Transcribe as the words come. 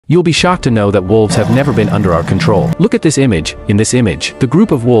You'll be shocked to know that wolves have never been under our control. Look at this image. In this image, the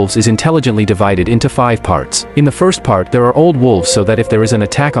group of wolves is intelligently divided into 5 parts. In the first part, there are old wolves so that if there is an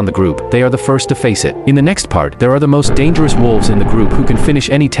attack on the group, they are the first to face it. In the next part, there are the most dangerous wolves in the group who can finish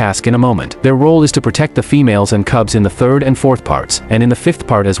any task in a moment. Their role is to protect the females and cubs in the 3rd and 4th parts, and in the 5th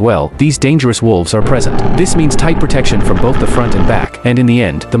part as well, these dangerous wolves are present. This means tight protection from both the front and back, and in the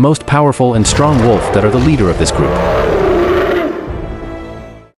end, the most powerful and strong wolf that are the leader of this group.